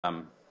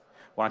Why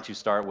don't you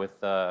start with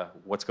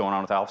what's going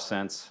on with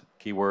AlphaSense,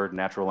 keyword,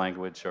 natural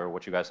language, or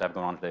what you guys have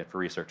going on today for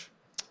research?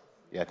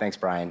 Yeah, thanks,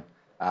 Brian.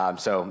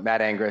 So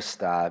Matt Angrist,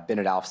 been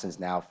at AlphaSense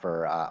now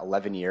for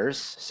 11 years.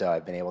 So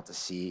I've been able to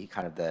see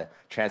kind of the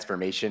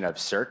transformation of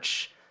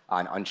search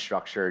on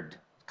unstructured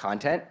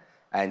content.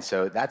 And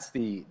so that's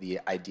the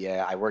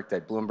idea. I worked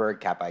at Bloomberg,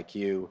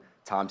 𝐒𝐞𝐫𝐢𝐞𝐬,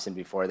 Thomson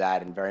before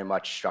that, and very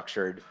much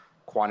structured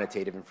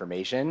quantitative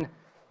information.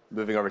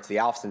 Moving over to the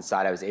AlphaSense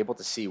side, I was able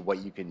to see what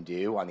you can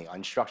do on the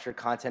unstructured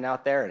content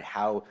out there and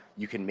how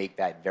you can make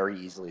that very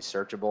easily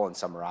searchable and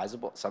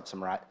summarizable. It's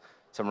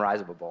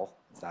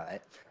not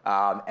it.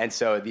 And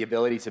so the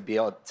ability to be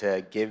able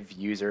to give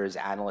users,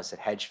 analysts at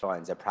hedge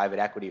funds, at private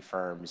equity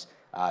firms,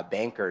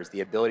 bankers,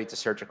 the ability to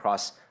search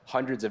across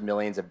hundreds of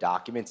millions of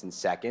documents in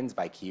seconds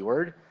by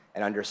keyword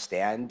and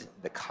understand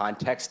the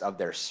context of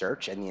their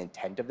search and the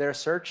intent of their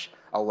search,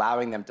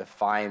 allowing them to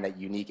find that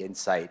unique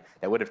insight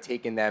that would have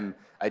taken them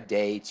a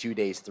day, 2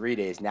 days, 3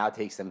 days, now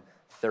takes them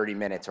 30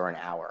 minutes or an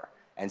hour.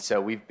 And so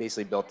we've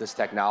basically built this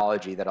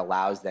technology that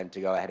allows them to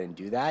go ahead and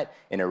do that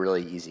in a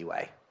really easy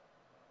way.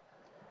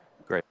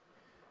 Great.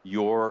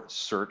 Your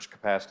search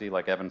capacity,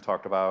 like Evan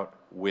talked about,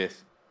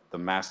 with the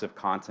massive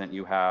content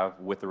you have,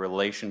 with the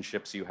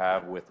relationships you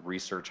have with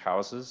research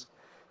houses,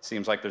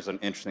 seems like there's an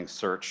interesting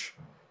search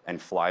and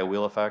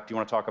flywheel effect. Do you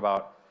want to talk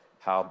about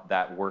how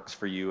that works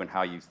for you and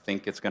how you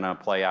think it's going to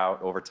play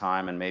out over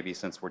time? And maybe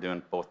since we're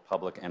doing both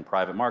public and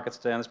private markets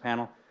today on this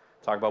panel,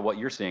 talk about what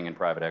you're seeing in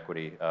private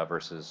equity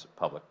versus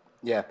public.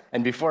 Yeah,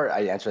 and before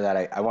I answer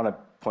that, I want to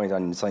point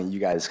on something you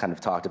guys kind of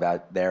talked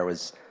about there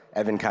was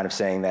Evan kind of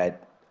saying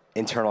that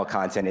internal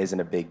content isn't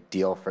a big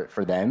deal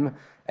for them.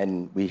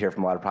 And we hear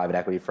from a lot of private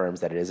equity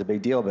firms that it is a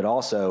big deal, but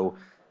also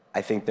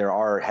I think there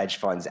are hedge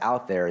funds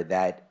out there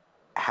that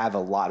have a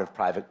lot of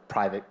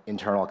private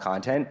internal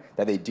content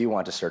that they do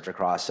want to search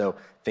across. So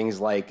things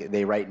like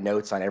they write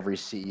notes on every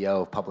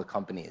CEO of public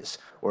companies,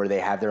 or they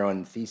have their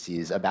own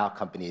theses about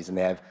companies, and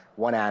they have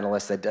one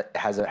analyst that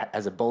has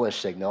a bullish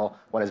signal,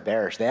 one is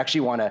bearish. They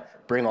actually want to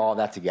bring all of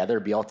that together,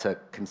 be able to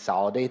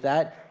consolidate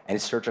that and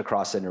search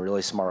across it in a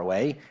really smart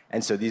way.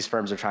 And so these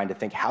firms are trying to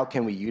think, how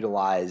can we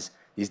utilize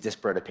these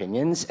disparate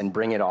opinions and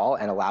bring it all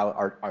and allow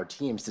our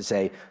teams to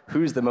say,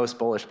 who's the most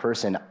bullish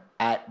person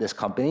at this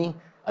company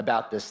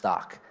about this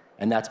stock?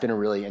 And that's been a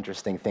really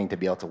interesting thing to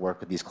be able to work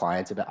with these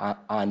clients about,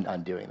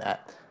 on doing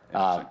that.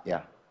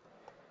 Yeah.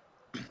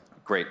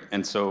 Great.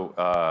 And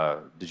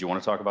so did you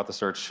want to talk about the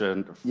search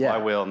and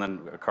flywheel? And then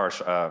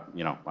Karsh,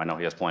 I know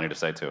he has plenty to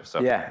say too. So.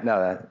 Yeah,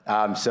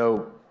 no.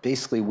 So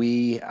basically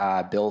we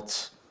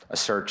built a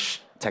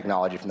search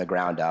technology from the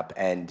ground up.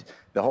 And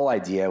the whole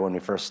idea when we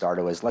first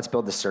started was, let's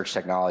build the search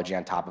technology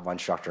on top of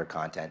unstructured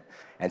content.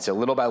 And so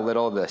little by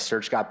little, the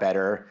search got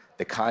better,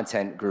 the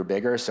content grew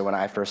bigger. So when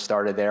I first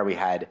started there, we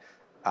had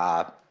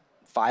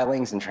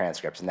filings and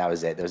transcripts, and that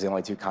was it. Those are the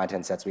only two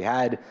content sets we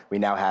had. We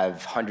now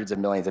have hundreds of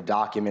millions of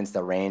documents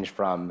that range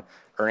from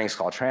earnings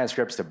call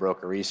transcripts to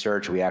broker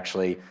research. We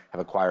actually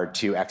have acquired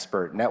 2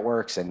 expert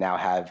networks and now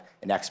have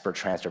an expert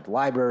transcript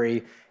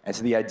library. And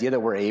so the idea that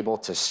we're able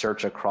to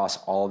search across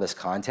all of this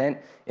content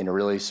in a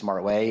really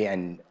smart way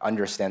and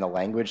understand the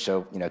language.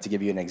 So, to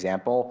give you an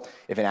example,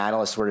 if an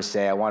analyst were to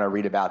say, I want to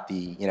read about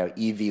the,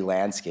 EV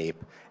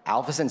landscape,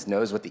 AlphaSense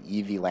knows what the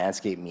EV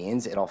landscape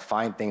means. It'll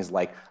find things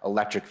like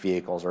electric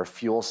vehicles or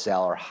fuel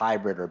cell or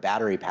hybrid or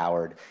battery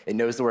powered. It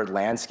knows the word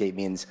landscape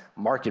means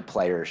market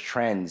players,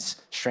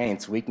 trends,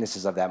 strengths,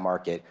 weaknesses of that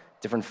market,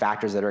 different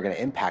factors that are going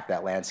to impact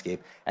that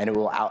landscape, and it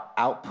will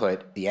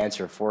output the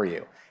answer for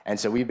you. And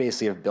so we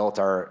basically have built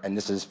and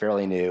this is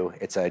fairly new,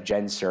 it's a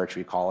gen search,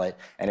 we call it,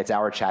 and it's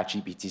our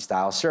ChatGPT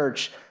style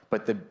search,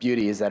 but the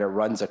beauty is that it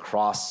runs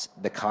across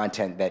the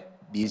content that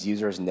these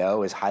users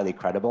know is highly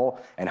credible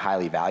and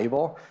highly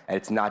valuable, and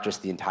it's not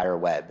just the entire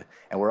web.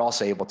 And we're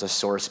also able to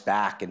source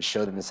back and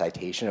show them the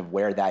citation of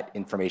where that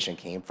information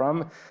came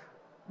from.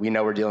 We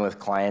know we're dealing with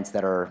clients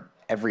that are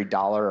every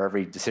dollar or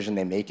every decision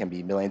they make can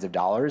be millions of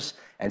dollars,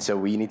 and so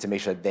we need to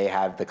make sure that they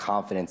have the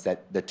confidence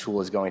that the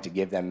tool is going to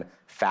give them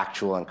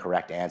factual and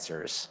correct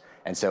answers.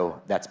 And so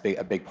that's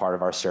a big part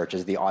of our search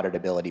is the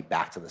auditability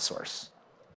back to the source.